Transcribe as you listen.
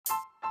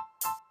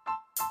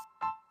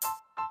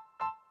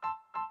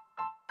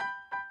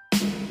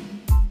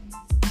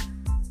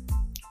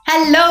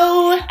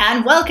Hello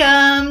and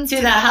welcome to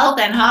the Health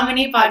and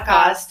Harmony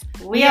podcast.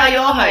 We are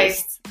your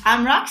hosts.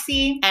 I'm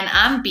Roxy. And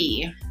I'm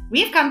Bee.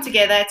 We've come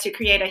together to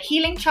create a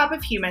healing tribe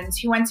of humans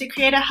who want to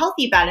create a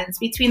healthy balance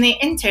between their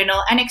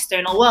internal and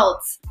external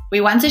worlds. We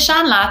want to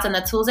shine light on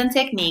the tools and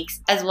techniques,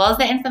 as well as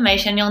the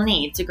information you'll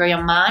need to grow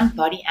your mind,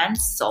 body, and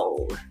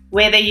soul.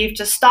 Whether you've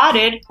just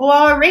started or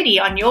are already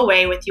on your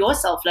way with your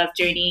self-love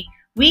journey,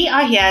 we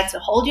are here to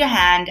hold your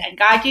hand and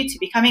guide you to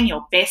becoming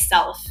your best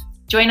self.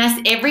 Join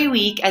us every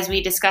week as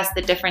we discuss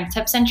the different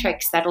tips and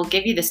tricks that will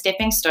give you the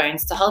stepping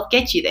stones to help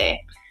get you there.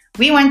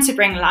 We want to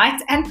bring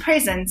light and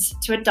presence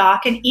to a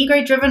dark and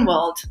ego-driven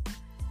world.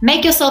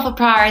 Make yourself a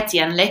priority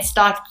and let's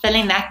start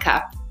filling that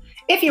cup.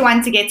 If you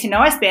want to get to know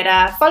us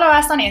better, follow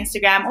us on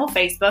Instagram or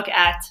Facebook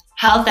at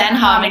Health and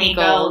Harmony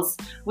Goals.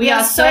 We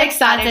are so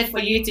excited for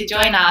you to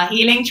join our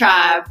healing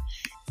tribe.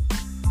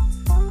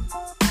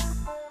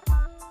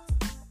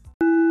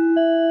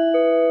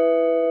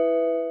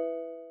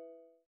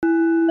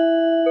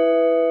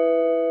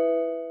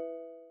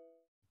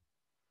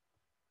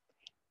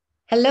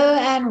 Hello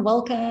and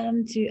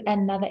welcome to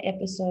another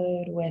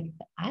episode with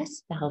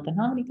us, the Health and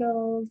Harmony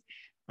Girls.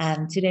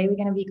 Today we're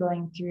going to be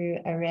going through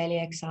a really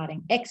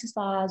exciting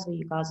exercise where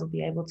you guys will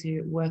be able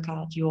to work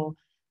out your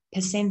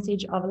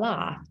percentage of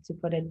life, to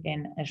put it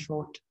in a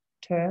short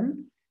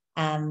term.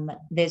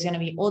 There's going to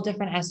be all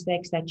different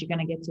aspects that you're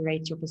going to get to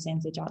rate your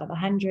percentage out of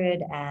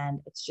 100, and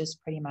it's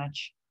just pretty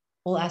much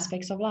all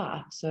aspects of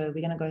life. So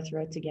we're going to go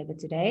through it together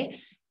today.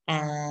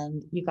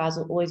 And you guys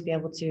will always be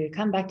able to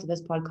come back to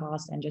this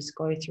podcast and just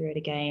go through it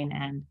again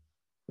and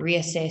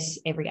reassess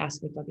every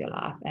aspect of your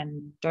life.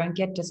 And don't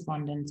get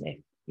despondent if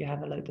you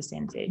have a low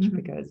percentage,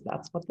 because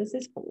that's what this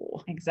is for.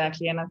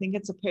 Exactly. And I think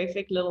it's a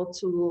perfect little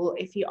tool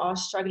if you are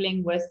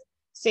struggling with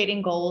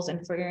setting goals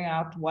and figuring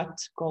out what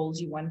goals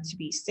you want to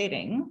be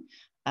setting.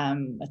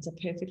 It's a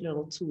perfect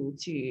little tool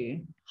to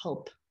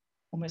help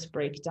almost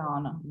break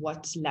down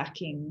what's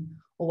lacking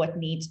or what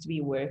needs to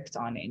be worked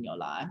on in your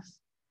life.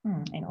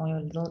 And all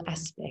your little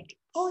aspects.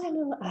 All your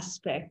little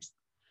aspects.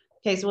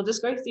 Okay, so we'll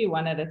just go through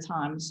one at a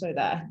time so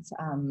that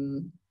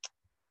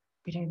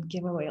we don't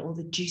give away all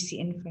the juicy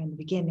info in the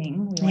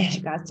beginning. We want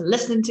you guys to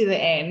listen to the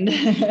end.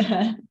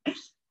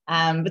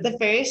 But the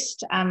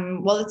first,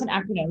 it's an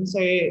acronym. So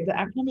the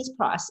acronym is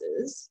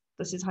PRICES.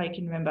 This is how you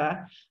can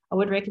remember. I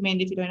would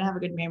recommend, if you don't have a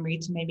good memory,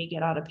 to maybe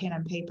get out a pen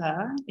and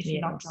paper if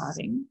you're not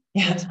driving,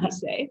 to be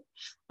safe,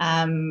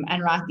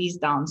 and write these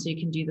down. So you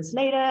can do this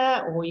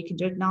later, or you can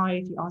do it now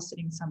if you are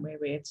sitting somewhere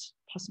where it's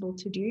possible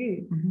to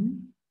do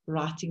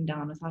writing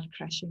down without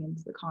crashing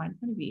into the car in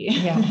front of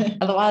you.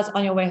 Otherwise,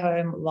 on your way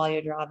home while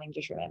you're driving,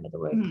 just remember the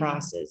word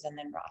PRICES and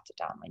then write it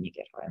down when you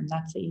get home.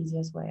 That's the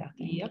easiest way, I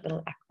think. A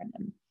little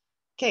acronym.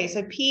 Okay,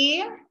 so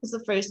P is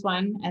the first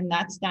one, and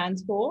that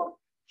stands for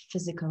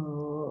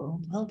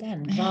physical. Well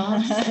done,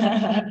 class.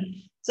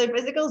 So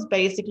physical is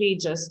basically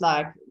just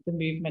like the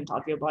movement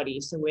of your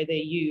body. So whether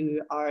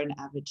you are an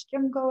avid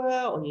gym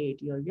goer, or you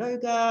do your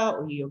yoga,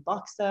 or you're a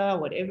boxer,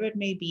 whatever it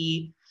may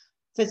be,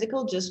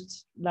 physical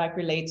just like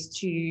relates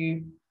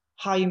to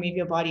how you move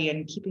your body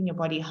and keeping your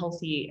body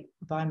healthy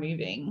by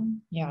moving.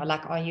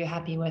 Like, are you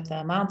happy with the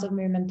amount of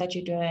movement that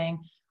you're doing?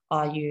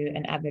 Are you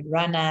an avid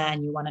runner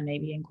and you want to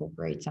maybe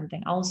incorporate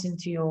something else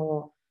into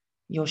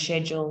your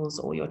schedules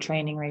or your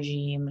training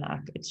regime?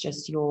 Like, it's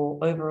just your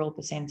overall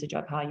percentage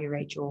of how you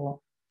rate your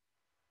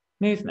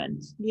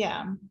movement.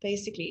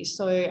 Basically.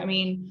 So I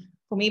mean,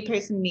 for me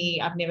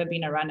personally, I've never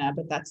been a runner,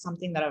 but that's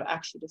something that I've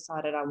actually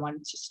decided I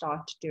want to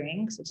start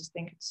doing. So I just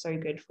think it's so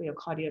good for your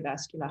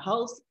cardiovascular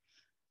health.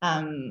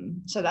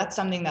 So that's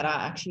something that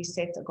I actually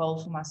set a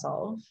goal for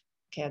myself.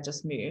 Okay, I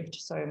just moved.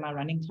 So my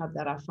running club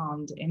that I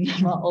found in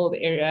my old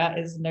area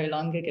is no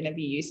longer going to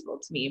be useful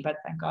to me. But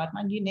thank God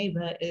my new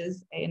neighbor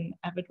is an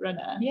avid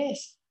runner.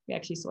 Yes. We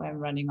actually saw him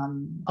running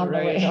on the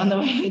road on the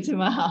way to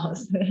my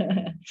house.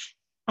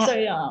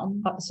 Sorry, I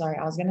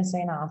was going to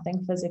say now, I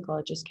think physical,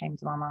 it just came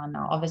to my mind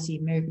now. Obviously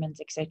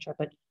movements, etc.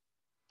 But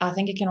I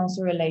think it can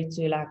also relate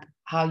to like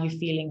how you're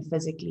feeling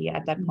physically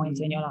at that point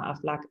in your life.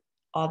 Like,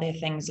 are there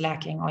things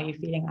lacking? Are you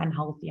feeling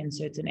unhealthy in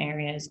certain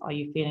areas? Are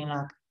you feeling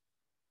like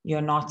you're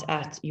not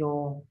at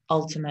your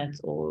ultimate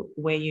or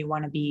where you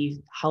want to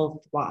be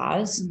health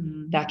wise?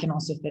 That can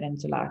also fit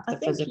into like the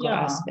physical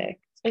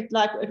aspect. It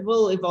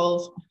will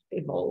involve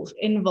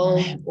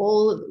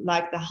all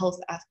like the health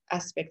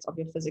aspects of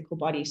your physical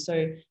body.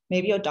 So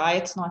maybe your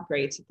diet's not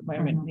great at the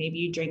moment. Maybe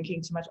you're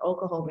drinking too much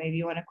alcohol. Maybe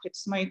you want to quit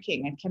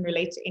smoking. It can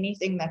relate to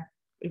anything that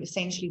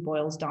essentially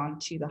boils down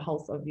to the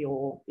health of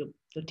your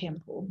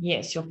temple.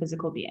 Yes, your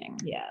physical being.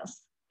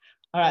 Yes.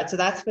 All right. So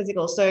that's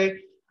physical. So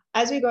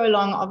as we go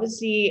along,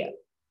 obviously,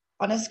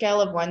 on a scale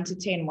of 1 to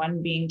 10,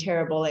 1 being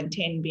terrible and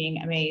 10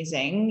 being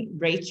amazing,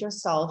 rate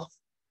yourself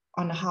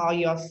on how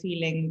you're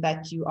feeling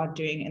that you are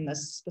doing in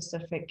this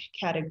specific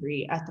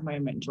category at the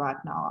moment right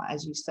now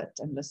as you sit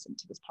and listen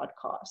to this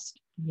podcast.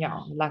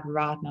 Like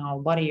right now,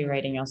 what are you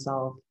rating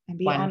yourself? And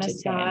be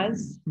honest,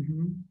 guys.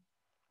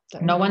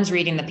 No one's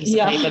reading the piece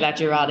of paper that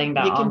you're writing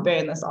down. You can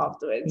burn this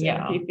afterwards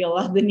if you feel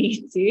like the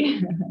need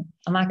to.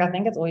 I'm like, I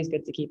think it's always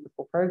good to keep it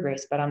for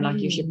progress, but I'm like,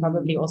 you should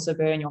probably also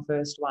burn your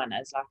first one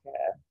as like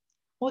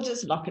or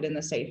just lock it in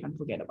the safe and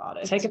forget about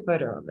it. Take a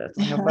photo of it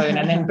on your phone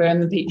and then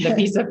burn the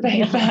piece of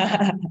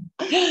paper.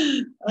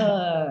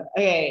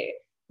 Okay.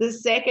 The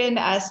second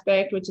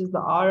aspect, which is the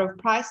R of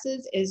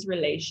prices, is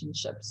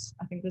relationships.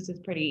 I think this is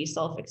pretty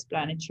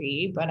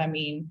self-explanatory, but I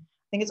mean,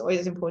 I think it's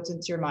always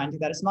important to remind you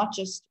that it's not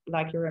just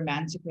like your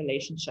romantic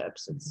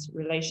relationships, it's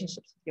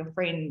relationships with your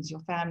friends, your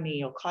family,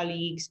 your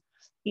colleagues,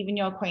 even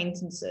your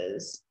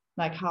acquaintances.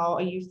 Like, how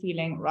are you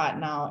feeling right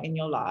now in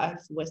your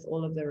life with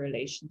all of the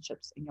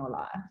relationships in your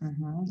life?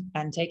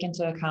 And take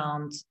into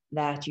account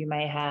that you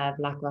may have,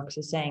 like Rox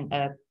is saying,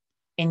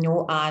 in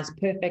your eyes,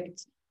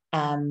 perfect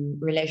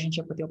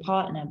relationship with your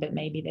partner, but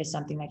maybe there's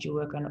something that you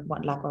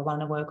want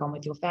to work on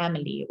with your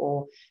family,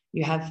 or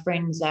you have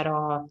friends that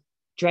are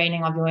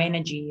draining of your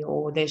energy,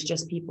 or there's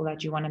just people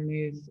that you want to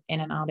move in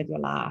and out of your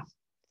life.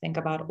 Think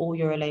about all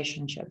your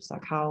relationships.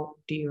 Like, how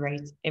do you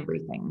rate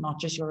everything? Not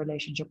just your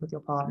relationship with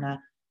your partner,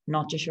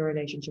 not just your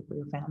relationship with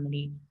your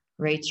family.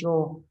 Rate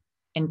your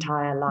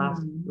entire life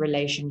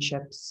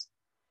relationships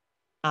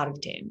out of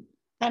 10.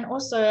 And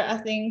also, I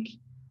think,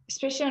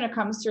 especially when it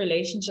comes to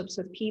relationships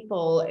with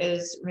people,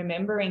 is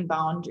remembering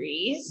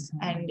boundaries.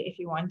 And if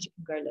you want, you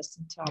can go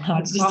listen to our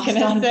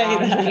podcast on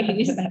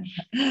boundaries.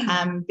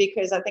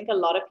 Because I think a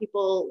lot of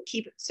people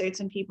keep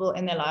certain people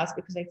in their lives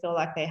because they feel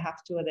like they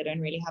have to, or they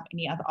don't really have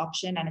any other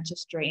option, and it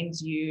just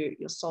drains you,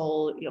 your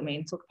soul, your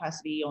mental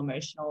capacity, your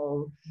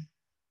emotional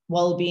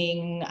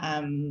well-being.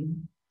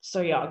 So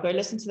yeah, go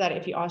listen to that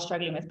if you are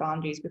struggling with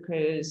boundaries,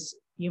 because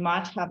you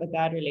might have a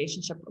bad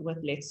relationship with,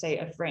 let's say,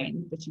 a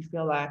friend, but you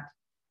feel like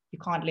you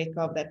can't let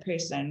go of that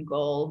person,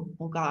 girl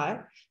or guy.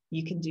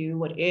 You can do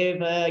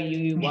whatever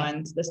you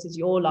want. This is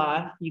your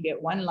life. You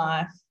get one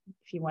life.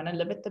 If you want to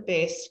live it the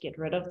best, get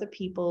rid of the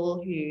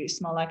people who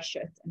smell like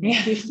shit and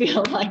make you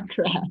feel like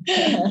crap.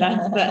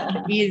 That's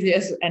the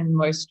easiest and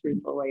most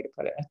truthful way to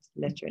put it,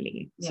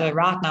 literally. Yeah. So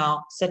right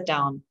now, sit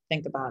down,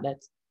 think about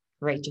it,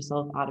 rate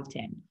yourself out of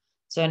 10.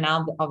 So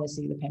now,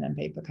 obviously, the pen and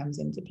paper comes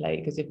into play,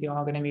 because if you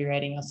are going to be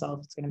rating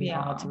yourself, it's going to be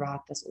hard to write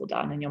this all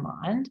down in your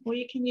mind. Or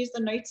you can use the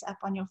notes app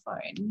on your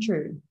phone.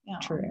 True,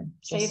 true.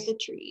 Save the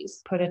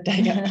trees. Write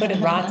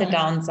it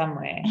down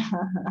somewhere.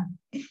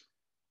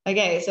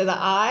 Okay, so the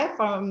I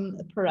from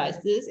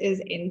Paralysis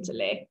is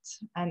intellect.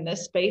 And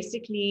this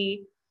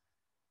basically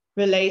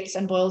relates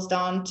and boils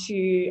down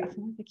to, I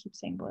feel like I keep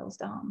saying boils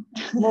down.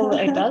 Well,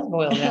 it does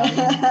boil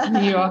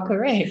down. You are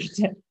correct.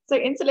 So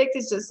intellect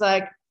is just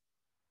like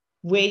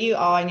where you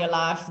are in your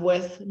life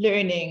with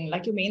learning,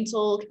 like your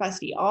mental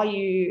capacity. Are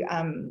you,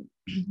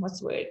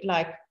 what's the word?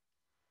 Like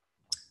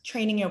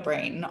training your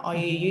brain? Are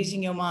you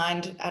using your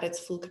mind at its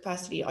full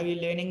capacity? Are you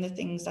learning the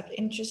things that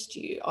interest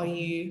you? Are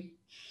you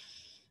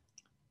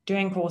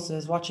doing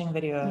courses, watching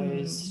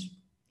videos,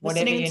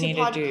 whatever listening you to need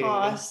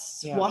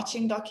podcasts, to do,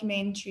 watching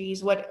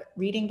documentaries,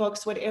 reading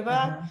books,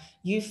 whatever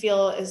you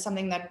feel is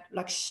something that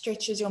like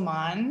stretches your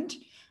mind?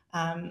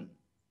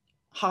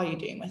 How are you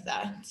doing with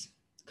that?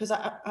 Because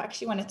I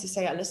actually wanted to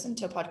say, I listened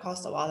to a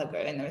podcast a while ago,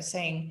 and they were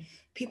saying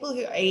people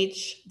who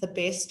age the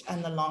best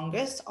and the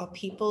longest are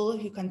people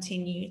who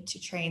continue to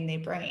train their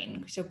brain.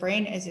 Because your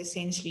brain is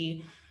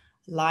essentially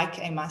like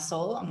a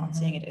muscle. I'm not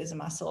saying it is a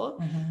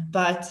muscle,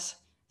 but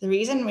the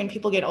reason when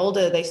people get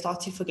older, they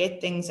start to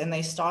forget things and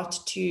they start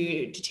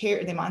to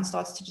deteriorate, their mind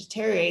starts to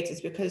deteriorate,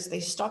 is because they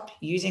stop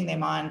using their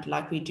mind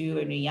like we do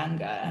when we're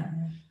younger.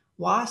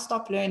 Why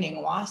stop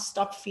learning? Why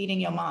stop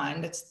feeding your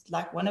mind? It's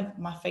like one of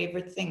my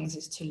favorite things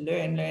is to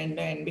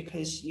learn,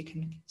 because you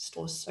can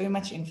store so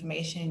much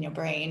information in your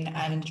brain.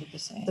 And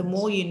 100%. the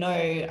more you know,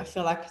 I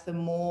feel like the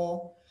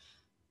more,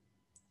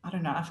 I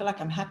don't know, I feel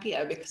like I'm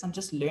happier because I'm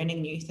just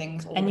learning new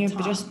things all the time. And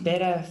you're just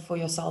better for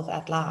yourself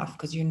at life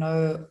because you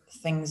know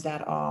things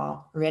that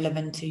are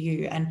relevant to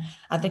you. And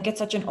I think it's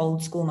such an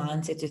old school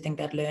mindset to think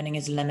that learning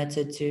is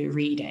limited to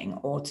reading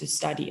or to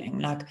studying.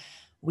 Like,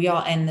 we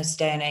are in this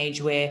day and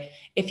age where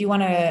if you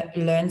want to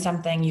learn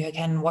something, you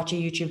can watch a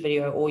YouTube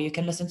video, or you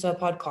can listen to a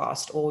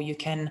podcast, or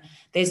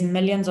there's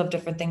millions of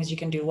different things you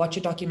can do. Watch a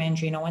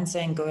documentary. No one's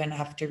saying go and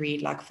have to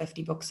read like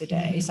 50 books a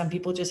day. Some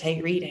people just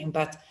hate reading,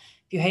 but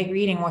if you hate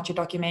reading, watch a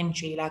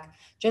documentary. Like,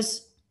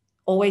 just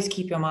always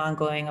keep your mind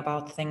going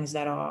about things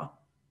that are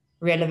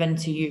relevant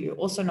to you.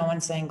 Also, no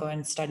one's saying go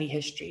and study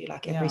history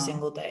like every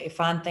single day.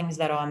 Find things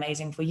that are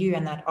amazing for you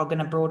and that are going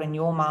to broaden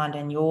your mind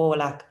and your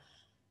like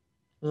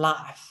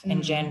life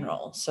in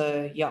general.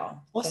 So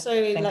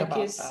also, like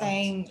you're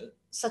saying,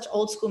 such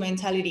old school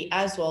mentality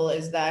as well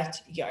is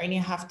that you only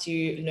have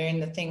to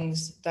learn the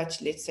things that,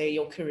 let's say,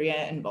 your career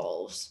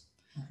involves.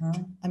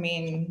 I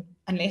mean,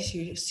 unless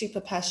you're super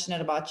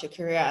passionate about your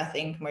career, I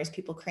think most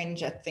people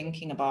cringe at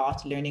thinking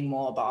about learning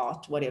more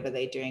about whatever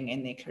they're doing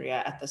in their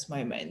career at this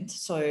moment.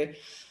 So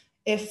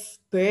if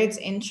birds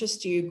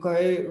interest you,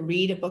 go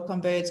read a book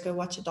on birds, go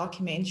watch a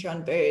documentary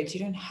on birds. You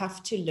don't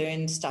have to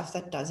learn stuff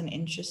that doesn't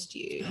interest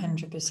you.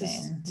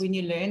 100%. When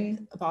you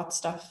learn about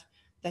stuff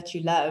that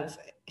you love,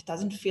 it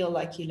doesn't feel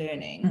like you're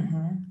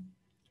learning.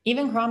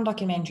 Even crime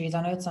documentaries,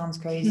 I know it sounds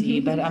crazy,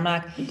 but I'm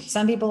like,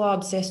 some people are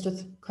obsessed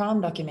with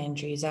crime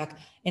documentaries. Like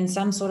in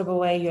some sort of a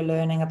way, you're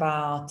learning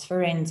about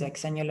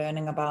forensics and you're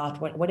learning about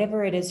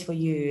whatever it is for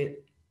you,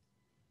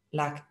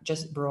 like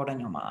just broaden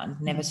your mind,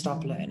 never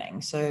stop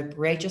learning. So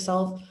rate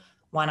yourself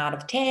 1 out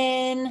of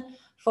 10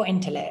 for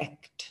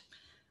intellect.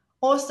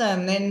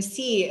 Awesome. Then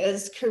C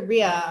is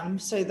career.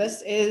 So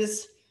this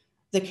is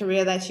the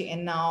career that you're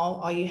in now.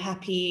 Are you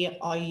happy?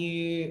 Are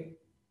you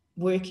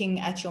working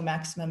at your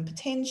maximum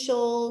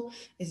potential?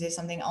 Is there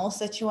something else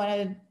that you want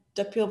to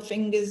dip your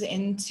fingers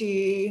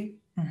into?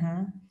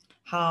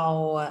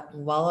 How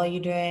well are you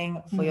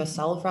doing for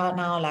yourself right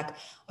now? Like,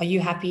 are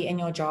you happy in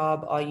your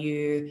job? Are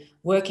you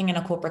working in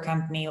a corporate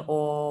company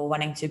or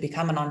wanting to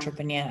become an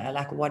entrepreneur?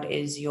 Like, what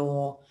is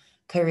your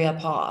career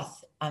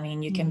path? I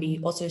mean, you can be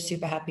also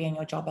super happy in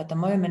your job at the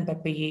moment,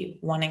 but be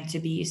wanting to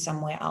be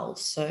somewhere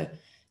else. So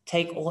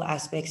take all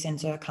aspects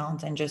into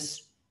account and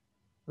just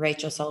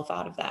rate yourself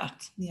out of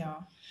that. Yeah.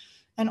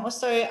 And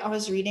also, I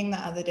was reading the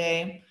other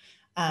day,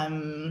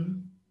 oh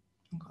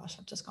gosh,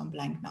 I've just gone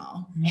blank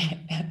now.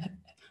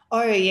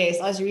 Oh, yes,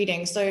 I was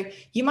reading. So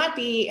you might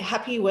be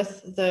happy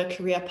with the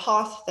career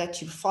path that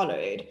you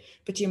followed,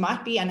 but you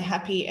might be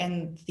unhappy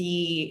in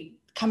the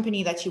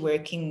company that you're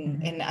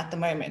working in at the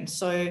moment.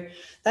 So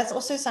that's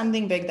also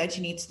something big that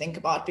you need to think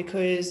about,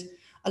 because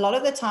a lot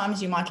of the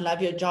times you might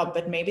love your job,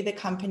 but maybe the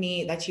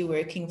company that you're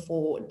working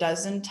for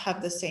doesn't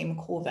have the same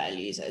core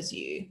values as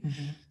you.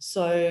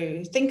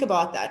 So think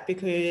about that,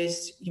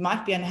 because you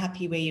might be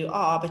unhappy where you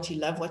are, but you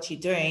love what you're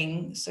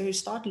doing. So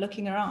start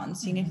looking around,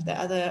 seeing if there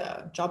are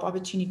other job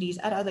opportunities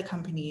at other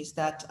companies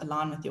that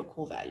align with your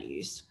core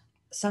values.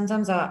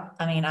 Sometimes I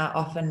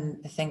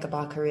often think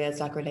about careers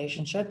like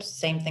relationships,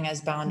 same thing as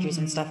boundaries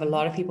and stuff. A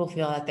lot of people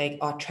feel that they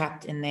are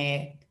trapped in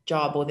their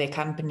job or their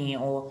company,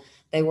 or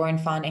they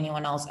won't find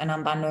anyone else. And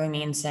I'm by no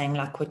means saying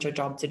like quit your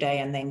job today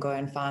and then go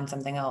and find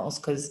something else,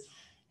 because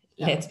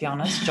let's be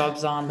honest,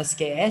 jobs are on the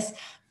scarce.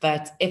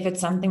 But if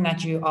it's something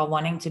that you are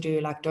wanting to do,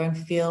 like don't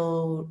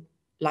feel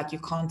like you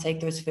can't take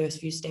those first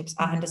few steps.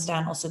 I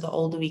understand also the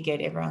older we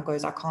get, everyone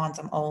goes, I can't,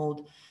 I'm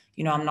old,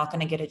 I'm not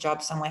going to get a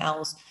job somewhere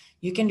else.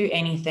 You can do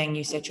anything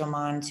you set your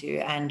mind to,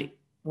 and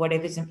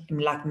whatever's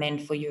like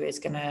meant for you is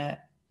going to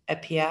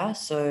appear.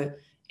 So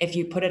if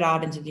you put it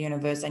out into the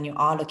universe and you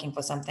are looking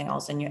for something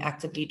else and you're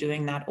actively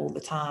doing that all the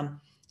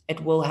time,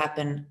 it will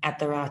happen at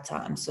the right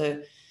time.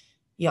 So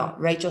yeah,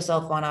 rate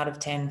yourself 1 out of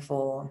 10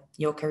 for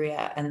your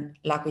career. And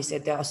like we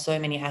said, there are so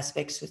many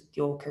aspects with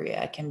your career.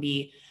 It can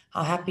be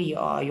how happy you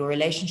are, your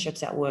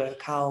relationships at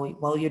work, how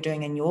well you're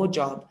doing in your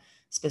job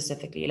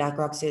specifically. Like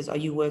Rox says, are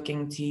you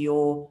working to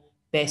your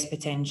best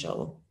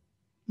potential?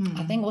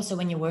 I think also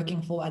when you're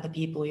working for other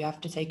people, you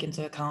have to take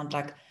into account,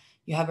 like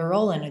you have a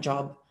role in a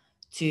job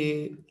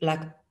to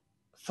like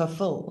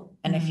fulfill.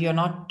 And if you're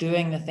not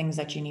doing the things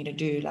that you need to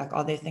do, like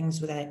are there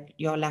things that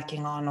you're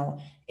lacking on or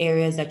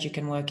areas that you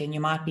can work in? You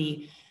might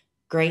be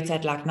great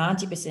at like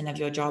 90% of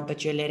your job,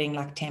 but you're letting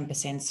like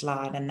 10%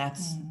 slide, and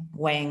that's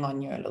weighing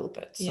on you a little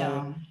bit.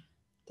 So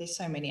there's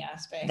so many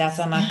aspects. That's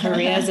why my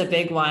career is a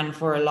big one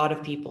for a lot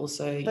of people.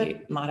 So you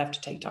might have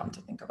to take time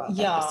to think about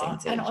that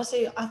percentage. And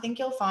also I think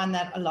you'll find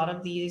that a lot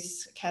of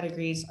these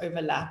categories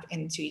overlap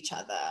into each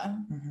other.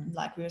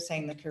 Like we were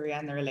saying, the career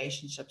and the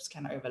relationships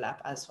can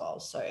overlap as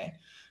well. So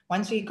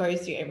once we go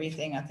through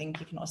everything, I think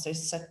you can also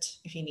sit,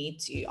 if you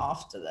need to,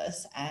 after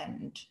this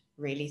and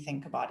really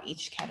think about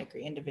each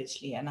category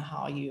individually and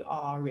how you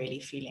are really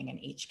feeling in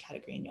each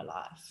category in your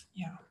life.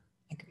 Yeah,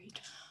 agreed.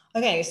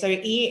 Okay, so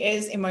E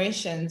is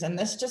emotions, and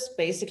this just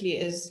basically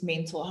is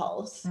mental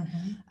health.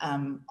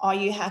 Are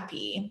you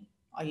happy?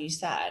 Are you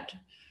sad?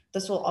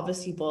 This will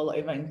obviously boil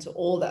over into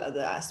all the other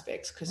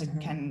aspects, because it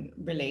can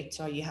relate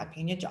to, are you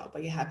happy in your job?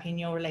 Are you happy in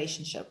your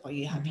relationship? Are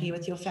you happy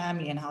with your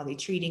family and how they're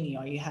treating you?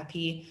 Are you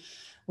happy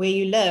where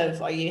you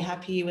live? Are you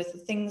happy with the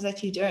things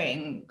that you're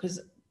doing?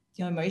 Because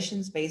your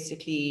emotions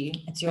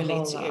basically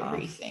relate to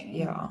everything.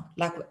 Yeah,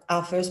 like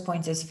our first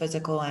point is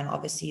physical, and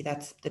obviously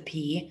that's the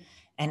P.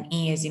 And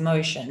E is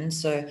emotion.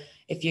 So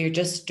if you're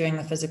just doing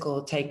the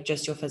physical, take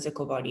just your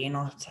physical body,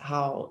 not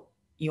how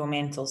your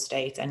mental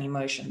state and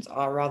emotions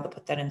are. Rather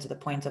put that into the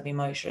point of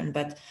emotion.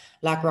 But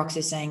like Rox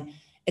is saying,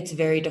 it's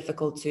very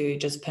difficult to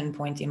just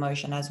pinpoint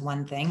emotion as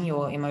one thing.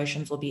 Your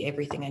emotions will be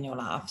everything in your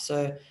life.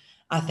 So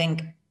I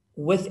think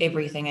with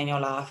everything in your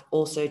life,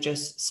 also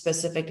just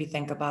specifically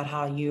think about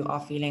how you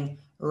are feeling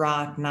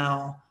right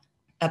now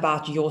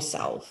about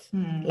yourself.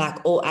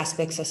 Like all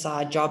aspects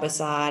aside, job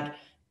aside,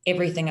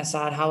 everything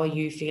aside, how are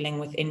you feeling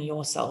within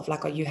yourself?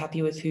 Like, are you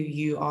happy with who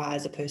you are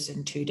as a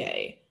person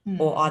today?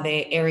 Or are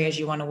there areas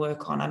you want to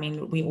work on? I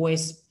mean, we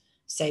always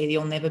say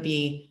you'll never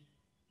be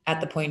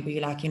at the point where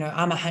you're like,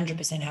 I'm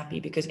 100%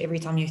 happy, because every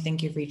time you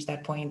think you've reached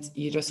that point,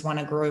 you just want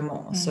to grow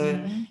more. So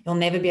you'll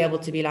never be able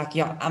to be like,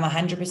 yeah, I'm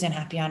 100%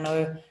 happy. I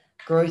know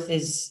growth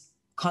is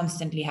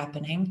constantly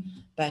happening,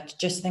 but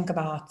just think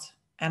about,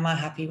 am I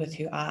happy with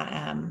who I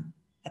am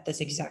at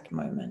this exact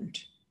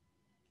moment?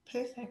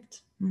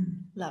 Perfect.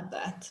 Love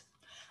that.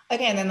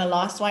 Okay, and then the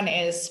last one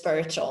is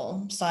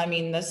spiritual. So, I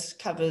mean, this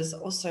covers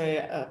also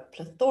a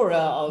plethora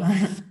of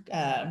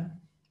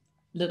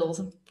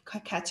little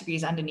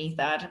categories underneath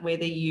that,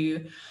 whether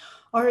you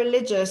are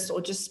religious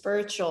or just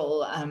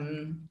spiritual.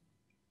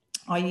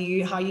 How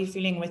are you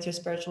feeling with your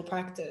spiritual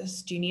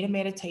practice? Do you need to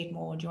meditate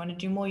more? Do you want to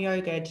do more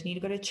yoga? Do you need to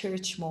go to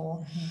church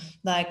more?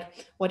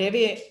 Like,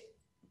 whatever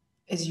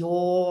is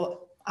your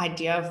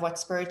idea of what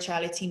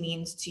spirituality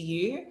means to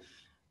you,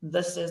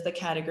 this is the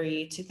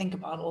category to think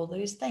about all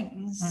those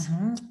things.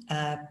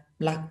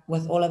 Like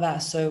with all of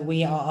us, so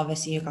we are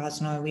obviously, you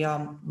guys know, we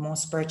are more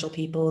spiritual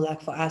people.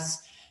 Like for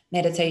us,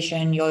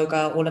 meditation,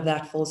 yoga, all of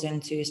that falls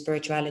into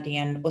spirituality,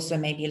 and also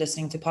maybe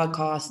listening to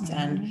podcasts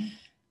and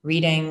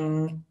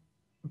reading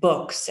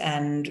books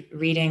and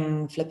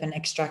reading flippant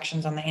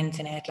extractions on the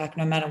internet, like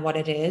no matter what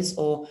it is.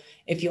 Or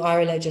if you are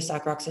religious,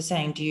 like Rox is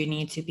saying, do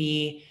you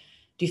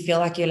feel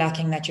like you're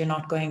lacking, that you're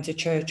not going to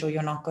church, or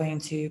you're not going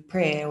to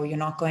prayer, or you're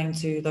not going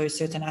to those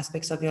certain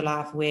aspects of your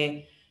life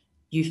where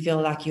you feel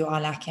like you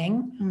are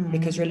lacking?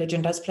 Because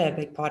religion does play a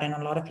big part in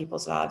a lot of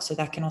people's lives. So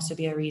that can also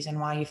be a reason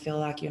why you feel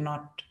like you're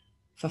not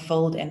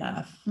fulfilled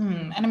enough.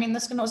 And I mean,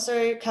 this can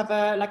also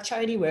cover like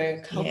charity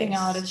work, helping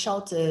out at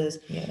shelters,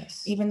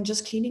 even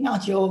just cleaning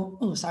out your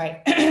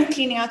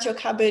cleaning out your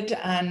cupboard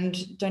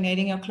and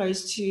donating your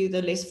clothes to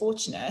the less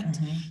fortunate.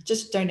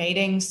 Just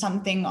donating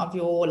something of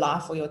your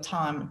life or your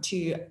time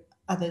to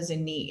others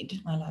in need.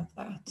 I love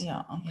that.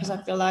 Yeah, because I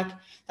feel like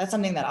that's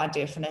something that I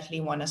definitely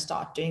want to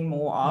start doing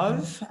more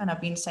of. And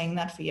I've been saying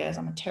that for years.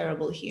 I'm a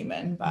terrible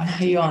human, but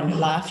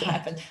life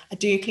happens. I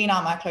do clean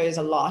out my clothes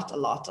a lot.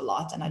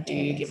 And I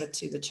do give it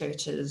to the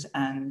churches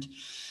and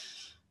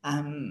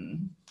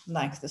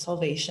like the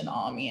Salvation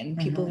Army and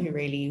people who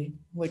really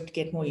would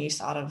get more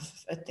use out of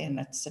it than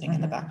it's sitting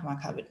in the back of my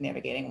cupboard, never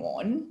getting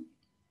worn.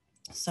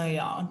 So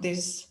yeah,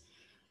 there's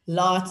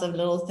lots of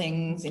little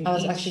things. I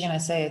was actually going to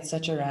say, it's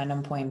such a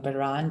random point, but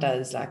Ryan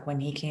does, like when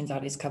he cleans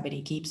out his cupboard,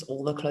 he keeps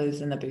all the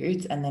clothes in the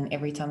boot, and then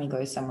every time he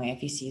goes somewhere, if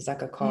he sees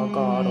like a car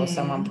guard or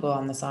someone poor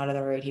on the side of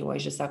the road, he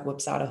always just like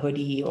whips out a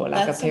hoodie or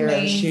like a pair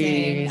of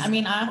shoes. I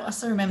mean, I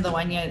also remember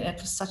one year it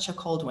was such a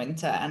cold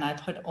winter, and I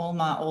put all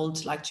my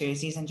old like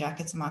jerseys and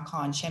jackets in my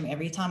car, and shame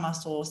every time I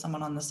saw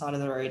someone on the side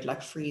of the road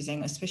like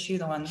freezing, especially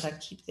the ones that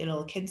keep their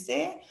little kids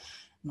there.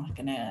 I'm not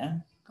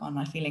gonna on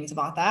my feelings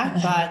about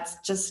that, but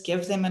just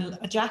give them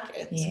a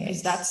jacket,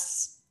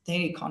 because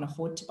they can't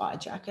afford to buy a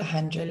jacket.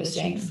 100%. They're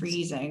literally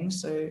freezing.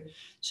 So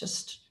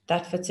just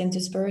that fits into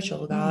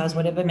spiritual, guys.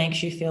 Whatever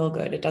makes you feel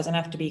good. It doesn't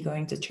have to be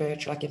going to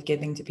church. Like if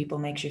giving to people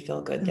makes you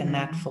feel good, then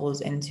that falls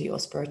into your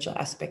spiritual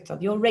aspect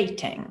of your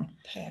rating.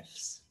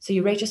 Perfs. So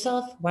you rate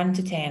yourself 1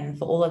 to 10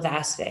 for all of the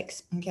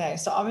aspects. Okay,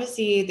 so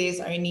obviously there's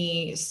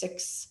only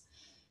 6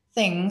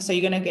 things, so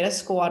you're going to get a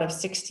score out of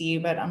 60,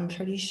 but I'm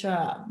pretty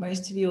sure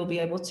most of you will be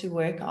able to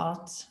work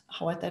out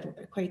what that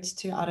equates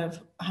to out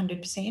of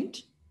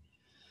 100%.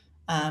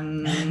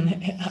 I'm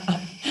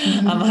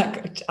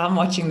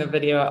watching the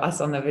video,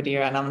 us on the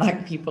video, and I'm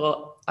like,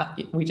 people,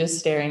 we're just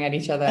staring at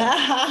each other.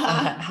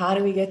 How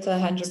do we get to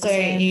 100%? So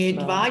you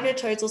divide your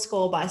total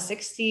score by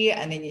 60,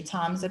 and then you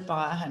times it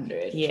by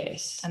 100.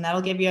 Yes. And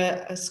that'll give you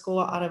a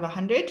score out of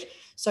 100.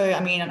 So, I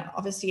mean,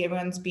 obviously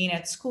everyone's been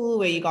at school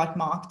where you got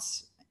marked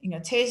in your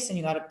test and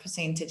you got a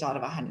percentage out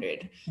of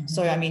 100.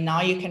 So, I mean,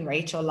 now you can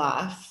rate your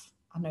life.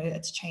 I know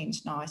it's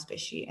changed now,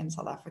 especially in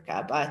South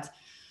Africa, but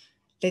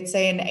let's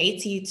say an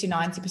 80 to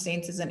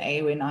 90% is an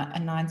A, when a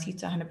 90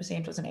 to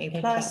 100% was an A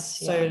plus.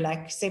 So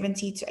like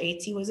 70 to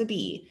 80 was a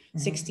B,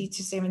 60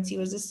 to 70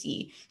 was a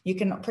C. You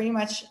can pretty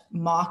much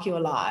mark your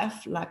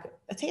life like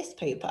a test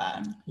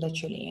paper.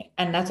 Literally.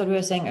 And that's what we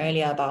were saying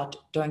earlier about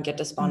don't get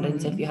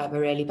despondent if you have a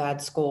really bad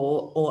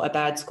score or a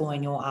bad score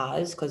in your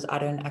eyes, because I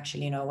don't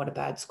actually know what a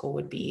bad score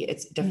would be.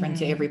 It's different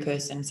to every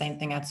person. Same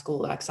thing at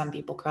school. Like some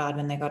people cried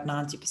when they got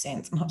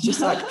 90%. And I was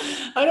just like,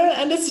 I don't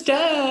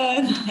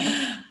understand.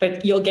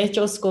 But you'll get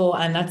your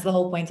score, and that's the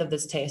whole point of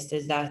this test,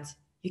 is that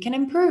you can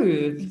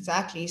improve.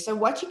 Exactly. So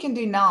what you can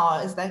do now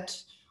is that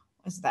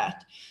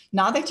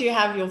now that you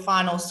have your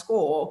final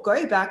score,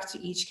 go back to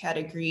each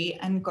category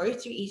and go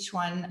through each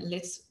one.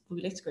 Let's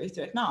go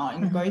through it now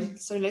and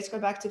so let's go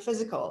back to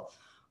physical.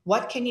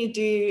 What can you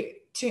do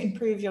to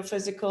improve your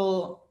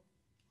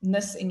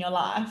physicalness in your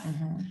life?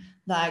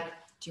 Like,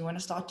 do you want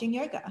to start doing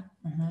yoga?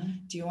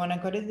 Do you want to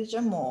go to the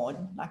gym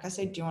more? Like I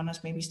said, do you want to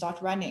maybe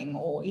start running,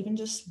 or even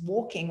just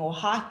walking or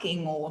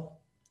hiking, or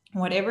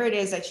whatever it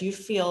is that you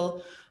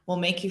feel will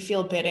make you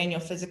feel better in your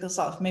physical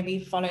self? Maybe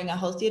following a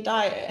healthier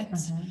diet,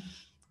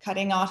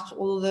 cutting out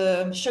all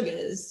the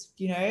sugars,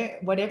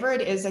 whatever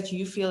it is that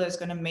you feel is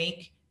going to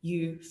make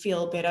you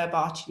feel better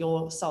about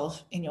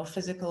yourself in your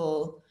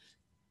physical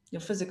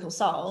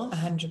self.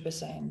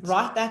 100%.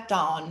 Write that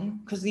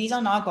down, because these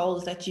are now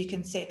goals that you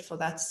can set for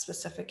that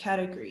specific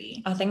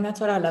category. I think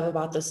that's what I love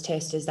about this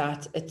test, is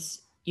that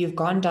you've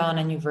gone down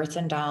and you've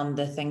written down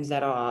the things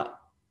that are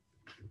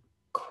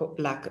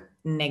like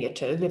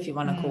negative, if you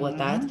want to call it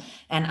that.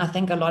 And I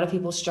think a lot of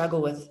people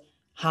struggle with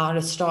how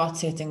to start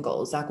setting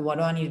goals. Like, what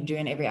do I need to do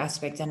in every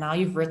aspect? And now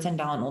you've written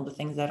down all the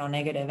things that are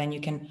negative, and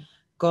you can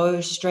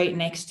go straight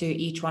next to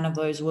each one of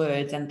those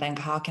words and think,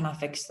 how can I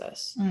fix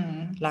this?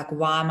 Like,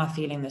 why am I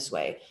feeling this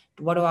way?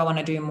 What do I want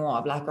to do more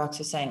of? Like Rox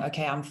is saying,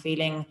 okay, I'm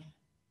feeling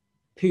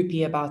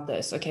poopy about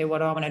this. Okay, what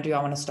do I want to do?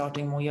 I want to start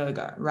doing more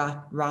yoga.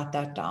 Write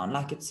that down.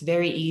 Like, it's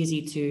very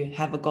easy to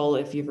have a goal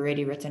if you've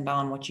already written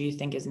down what you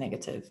think is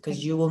negative,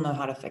 because you will know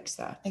how to fix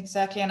that.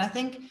 Exactly. And I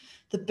think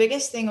the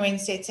biggest thing when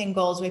setting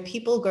goals where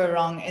people go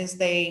wrong is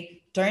they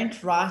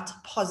don't write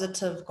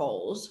positive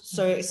goals.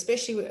 So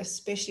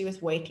especially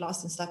with weight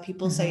loss and stuff,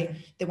 people say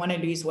they want to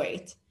lose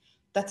weight.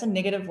 That's a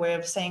negative way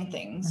of saying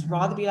things.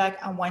 Rather be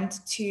like, I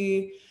want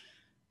to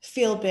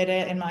feel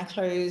better in my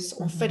clothes,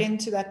 or fit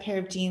into that pair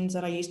of jeans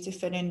that I used to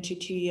fit into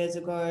 2 years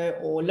ago,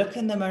 or look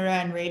in the mirror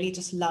and really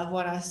just love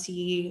what I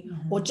see,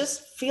 or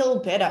just feel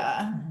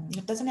better.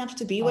 It doesn't have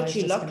to be what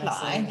you look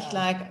like.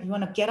 Like, you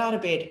want to get out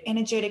of bed,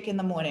 energetic in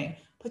the morning,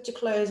 put your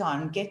clothes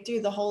on, get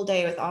through the whole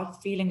day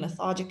without feeling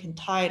lethargic and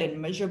tired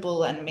and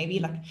miserable and maybe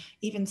like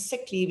even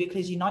sickly,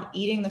 because you're not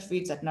eating the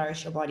foods that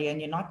nourish your body,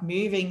 and you're not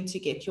moving to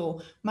get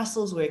your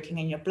muscles working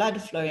and your blood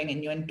flowing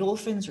and your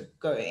endorphins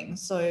going.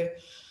 So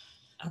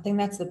I think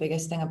that's the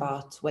biggest thing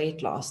about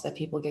weight loss that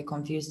people get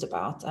confused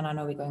about. And I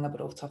know we're going a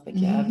bit off topic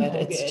here, but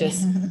it's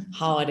just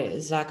how it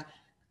is. Like,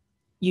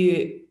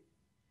 I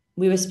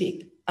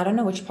don't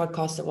know which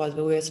podcast it was,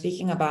 but we were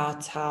speaking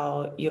about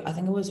how I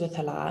think it was with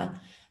Hala,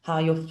 how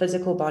your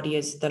physical body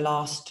is the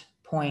last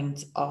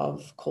point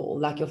of call.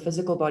 Like, your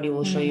physical body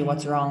will show you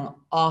what's wrong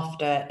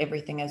after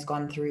everything has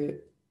gone through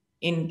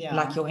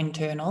like your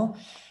internal.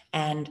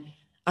 And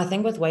I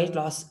think with weight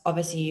loss,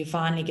 obviously you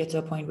finally get to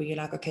a point where you're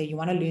like, okay, you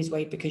want to lose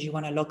weight because you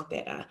want to look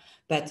better.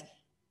 But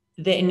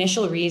the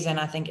initial reason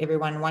I think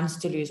everyone wants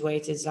to lose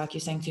weight is, like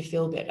you're saying, to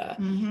feel better.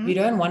 You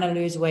don't want to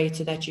lose weight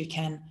so that you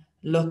can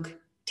look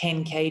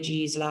 10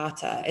 kgs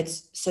lighter.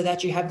 It's so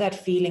that you have that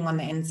feeling on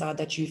the inside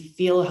that you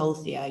feel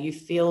healthier, you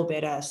feel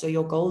better. So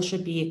your goal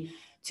should be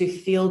to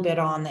feel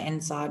better on the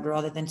inside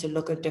rather than to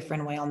look a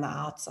different way on the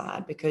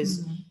outside,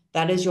 because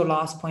that is your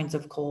last point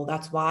of call.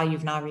 That's why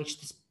you've now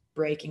reached this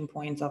breaking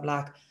point of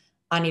like,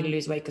 I need to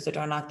lose weight because I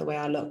don't like the way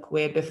I look.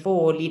 Where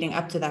before, leading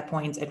up to that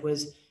point, it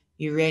was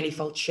you really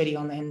felt shitty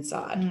on the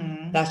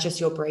inside. That's just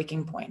your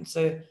breaking point.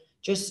 So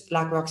just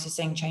like Rox is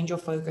saying, change your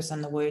focus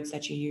on the words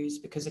that you use,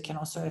 because it can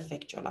also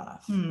affect your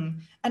life.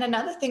 And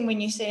another thing when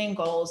you're setting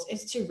goals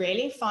is to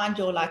really find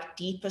your like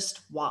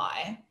deepest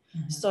why.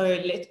 So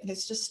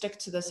let's just stick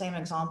to the same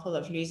example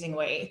of losing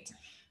weight.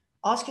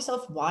 Ask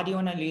yourself, why do you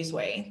want to lose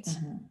weight?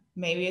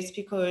 Maybe it's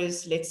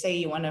because, let's say,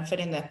 you want to fit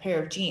in that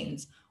pair of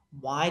jeans.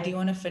 Why do you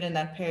want to fit in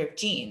that pair of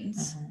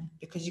jeans?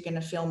 Because you're going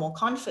to feel more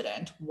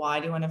confident. Why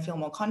do you want to feel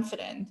more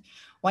confident?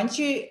 Once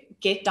you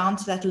get down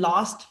to that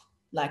last,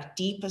 like,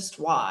 deepest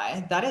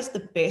why, that is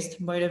the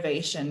best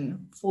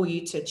motivation for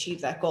you to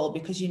achieve that goal,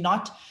 because you're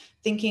not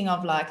thinking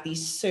of like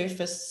these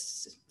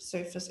surface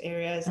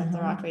areas, that's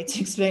the right way to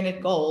explain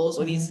it, goals,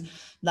 or these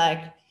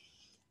like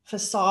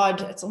facade.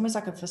 It's almost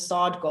like a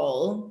facade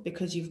goal,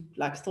 because you've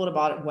like thought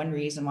about it, one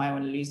reason why I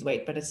want to lose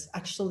weight, but it's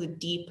actually the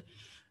deep,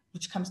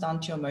 which comes down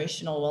to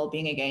emotional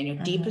well-being again, your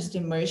deepest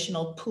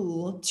emotional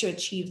pull to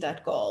achieve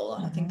that goal.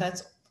 I think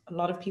that's a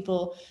lot of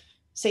people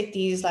set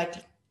these like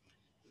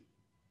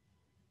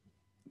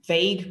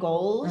vague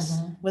goals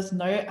with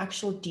no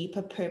actual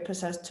deeper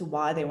purpose as to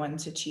why they want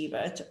to achieve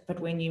it. But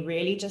when you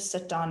really just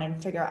sit down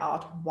and figure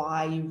out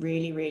why you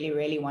really, really,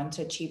 really want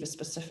to achieve a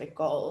specific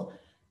goal,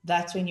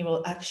 that's when you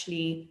will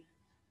actually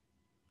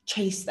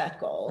chase that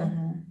goal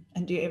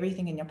and do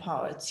everything in your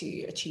power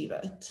to achieve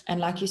it. And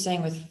like you're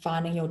saying, with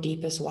finding your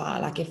deepest why,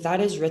 like if that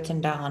is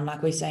written down,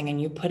 like we're saying, and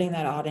you're putting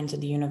that out into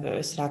the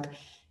universe, like,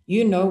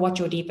 you know what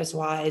your deepest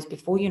why is.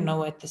 Before you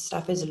know it, the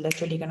stuff is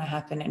literally going to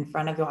happen in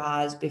front of your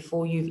eyes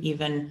before you've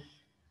even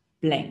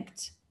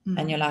blinked.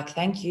 And you're like,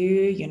 thank you,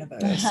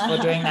 universe, for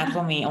doing that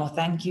for me. Or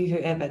thank you,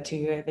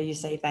 whoever you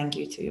say thank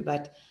you to.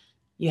 But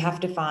you have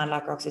to find,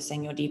 like Rox is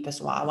saying, your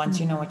deepest why. Once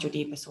you know what your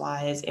deepest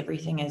why is,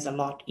 everything is a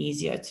lot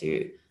easier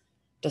to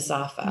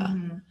decipher.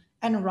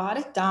 And write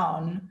it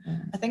down.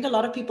 I think a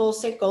lot of people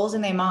set goals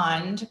in their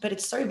mind, but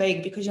it's so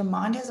vague because your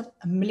mind has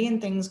a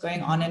million things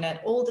going on in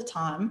it all the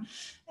time.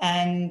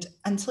 And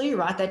until you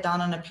write that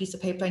down on a piece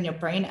of paper and your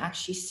brain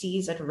actually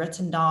sees it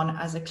written down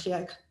as a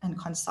clear and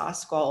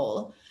concise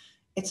goal,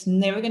 it's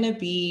never going to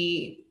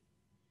be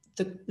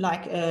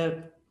like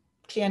a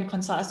clear and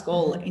concise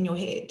goal in your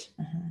head.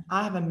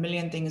 I have a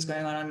million things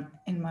going on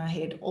in my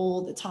head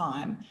all the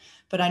time.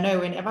 But I know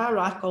whenever I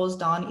write goals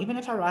down, even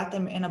if I write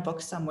them in a book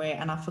somewhere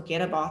and I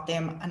forget about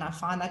them and I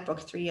find that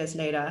book 3 years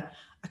later,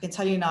 I can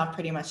tell you now I've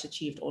pretty much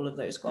achieved all of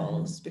those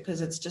goals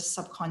because it's just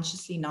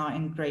subconsciously now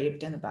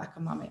engraved in the back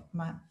of my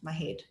head, my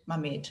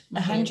head.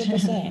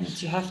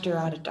 100%. You have to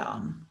write it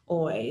down.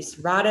 Always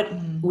write it,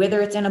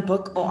 whether it's in a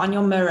book or on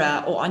your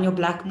mirror or on your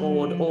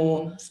blackboard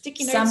or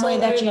sticky notes somewhere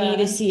that over. you need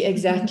to see.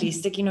 Exactly.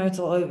 Sticky notes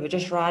all over.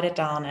 Just write it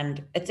down.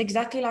 And it's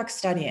exactly like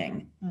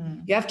studying.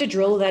 You have to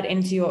drill that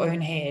into your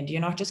own head.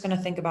 You're not just going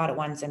to think about it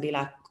once and be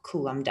like,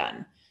 cool, I'm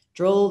done.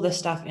 Drill the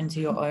stuff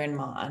into your own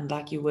mind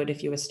like you would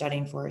if you were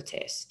studying for a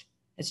test.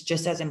 it's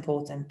just as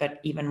important, but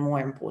even more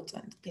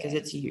important because Yeah.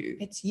 it's you.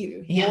 It's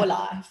you, Yeah. your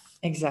life.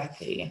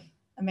 Exactly.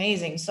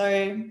 Amazing. So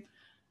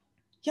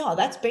yeah,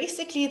 that's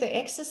basically the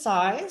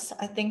exercise.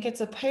 I think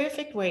it's a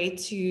perfect way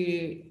to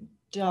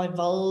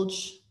divulge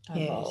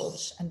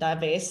Yes. and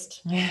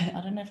divest. I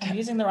don't know if I'm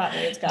using the right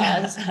words,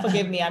 guys.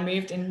 Forgive me. I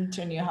moved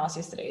into a new house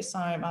yesterday, so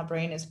my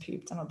brain is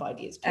pooped and my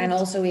body is pooped. And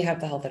also we have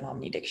the Health and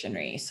Harmony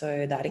Dictionary, so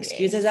that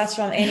excuses us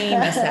from any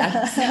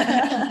mishaps.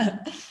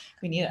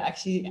 We need to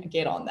actually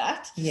get on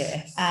that.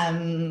 Yes.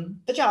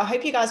 But yeah, I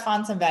hope you guys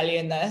found some value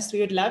in this. We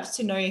would love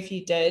to know if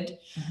you did.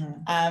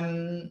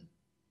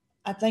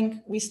 I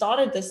think we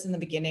started this in the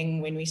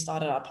beginning when we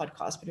started our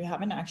podcast, but we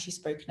haven't actually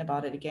spoken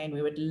about it again.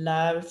 We would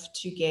love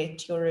to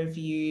get your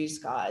reviews,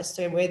 guys.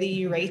 So whether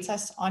you rate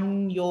us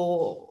on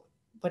your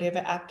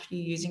whatever app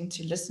you're using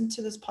to listen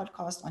to this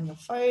podcast on your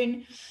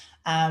phone,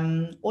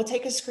 or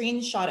take a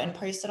screenshot and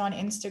post it on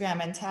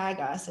Instagram and tag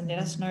us and let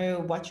us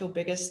know what your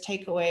biggest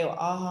takeaway or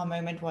aha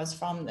moment was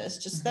from this,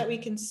 just so that we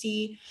can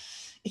see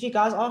if you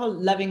guys are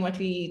loving what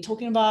we're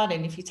talking about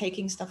and if you're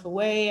taking stuff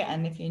away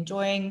and if you're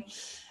enjoying.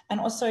 And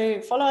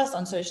also follow us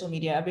on social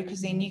media,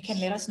 because then you can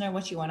let us know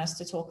what you want us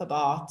to talk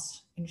about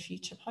in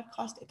future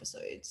podcast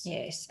episodes.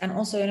 Yes. And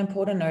also an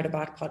important note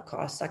about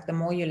podcasts, like the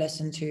more you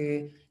listen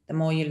to, the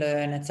more you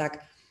learn. It's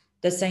like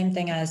the same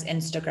thing as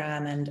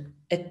Instagram, and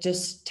it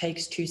just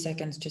takes 2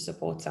 seconds to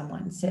support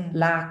someone. So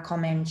like,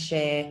 comment,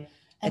 share.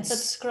 And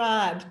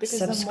subscribe, because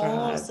the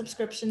more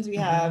subscriptions we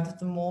have,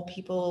 the more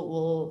people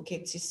will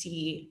get to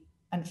see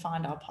and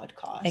find our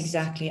podcast.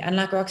 Exactly. And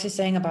like Rox is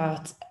saying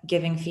about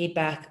giving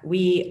feedback,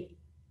 we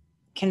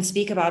can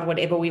speak about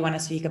whatever we want to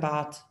speak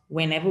about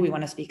whenever we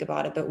want to speak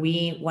about it, but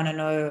we want to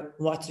know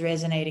what's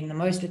resonating the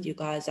most with you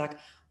guys. Like,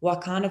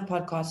 what kind of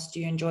podcasts do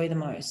you enjoy the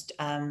most?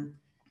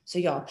 So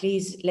yeah,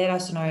 please let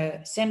us know.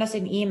 Send us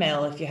an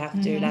email if you have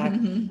to. Like,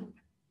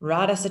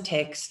 write us a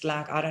text.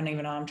 Like, I don't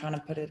even know, I'm trying to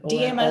put it all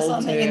DM in us old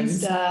on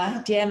terms.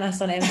 Insta. DM us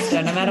on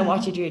Insta. No matter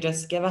what you do,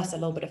 just give us a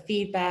little bit of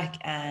feedback,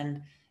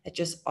 and it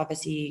just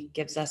obviously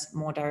gives us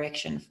more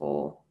direction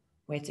for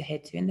where to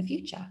head to in the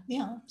future.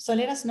 Yeah. So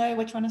let us know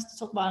which one is to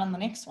talk about on the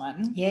next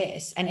one.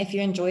 Yes. And if you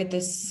enjoyed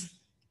this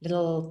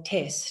little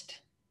test,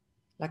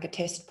 like a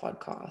test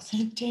podcast.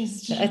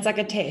 Test. It's like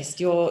a test,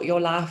 your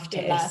life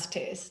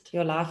test.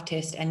 Your life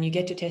test. And you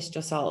get to test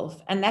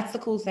yourself. And that's the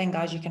cool thing,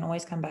 guys. You can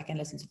always come back and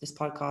listen to this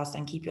podcast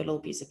and keep your little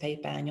piece of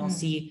paper, and you'll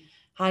see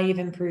how you've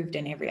improved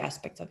in every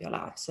aspect of your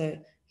life. So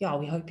yeah,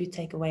 we hope you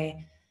take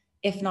away,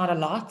 if not a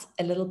lot,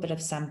 a little bit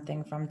of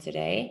something from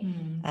today.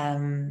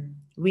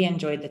 We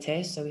enjoyed the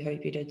test, so we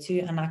hope you did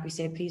too. And like we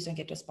said, please don't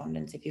get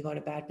despondent if you got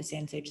a bad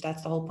percentage.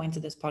 That's the whole point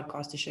of this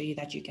podcast, to show you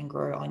that you can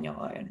grow on your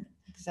own.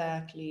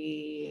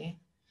 Exactly.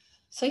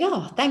 So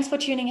yeah, thanks for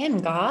tuning in,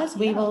 guys.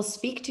 We will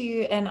speak to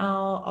you in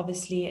our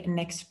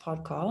next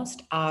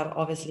podcast.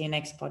 That is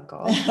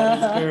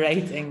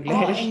great English.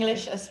 Oh,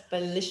 English is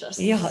delicious.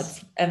 Yeah,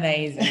 it's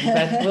amazing.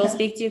 But we'll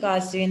speak to you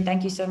guys soon.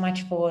 Thank you so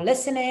much for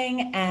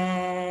listening.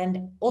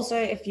 And also,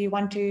 if you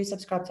want to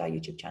subscribe to our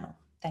YouTube channel,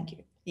 thank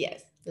you.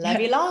 Yes.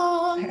 Love you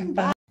long.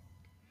 Bye.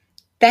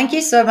 Thank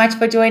you so much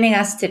for joining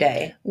us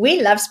today.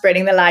 We love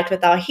spreading the light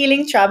with our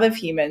healing tribe of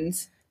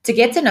humans. To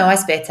get to know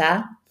us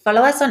better,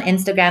 follow us on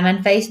Instagram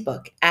and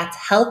Facebook at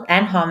Health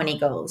and Harmony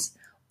Goals,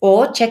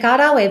 or check out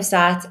our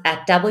website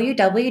at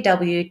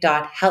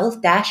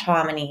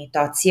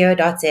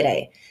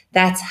www.health-harmony.co.za.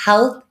 That's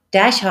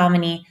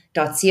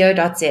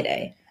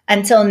health-harmony.co.za.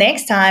 Until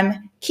next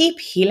time,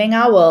 keep healing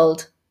our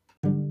world.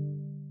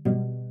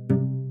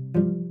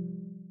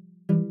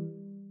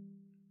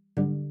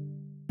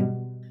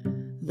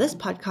 This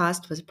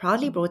podcast was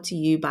proudly brought to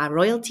you by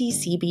Royalty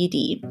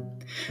CBD.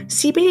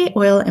 CBD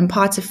oil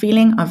imparts a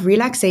feeling of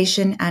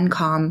relaxation and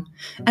calm,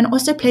 and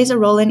also plays a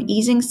role in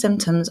easing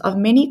symptoms of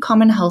many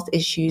common health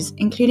issues,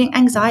 including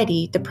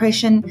anxiety,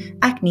 depression,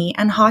 acne,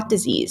 and heart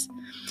disease.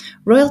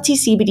 Royalty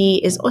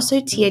CBD is also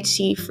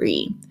THC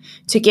free.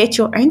 To get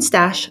your own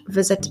stash,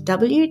 visit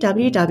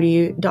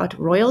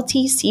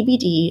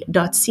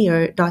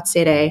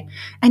www.royaltycbd.co.za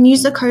and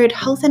use the code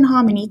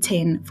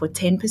HealthAndHarmony10 for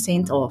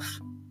 10%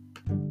 off.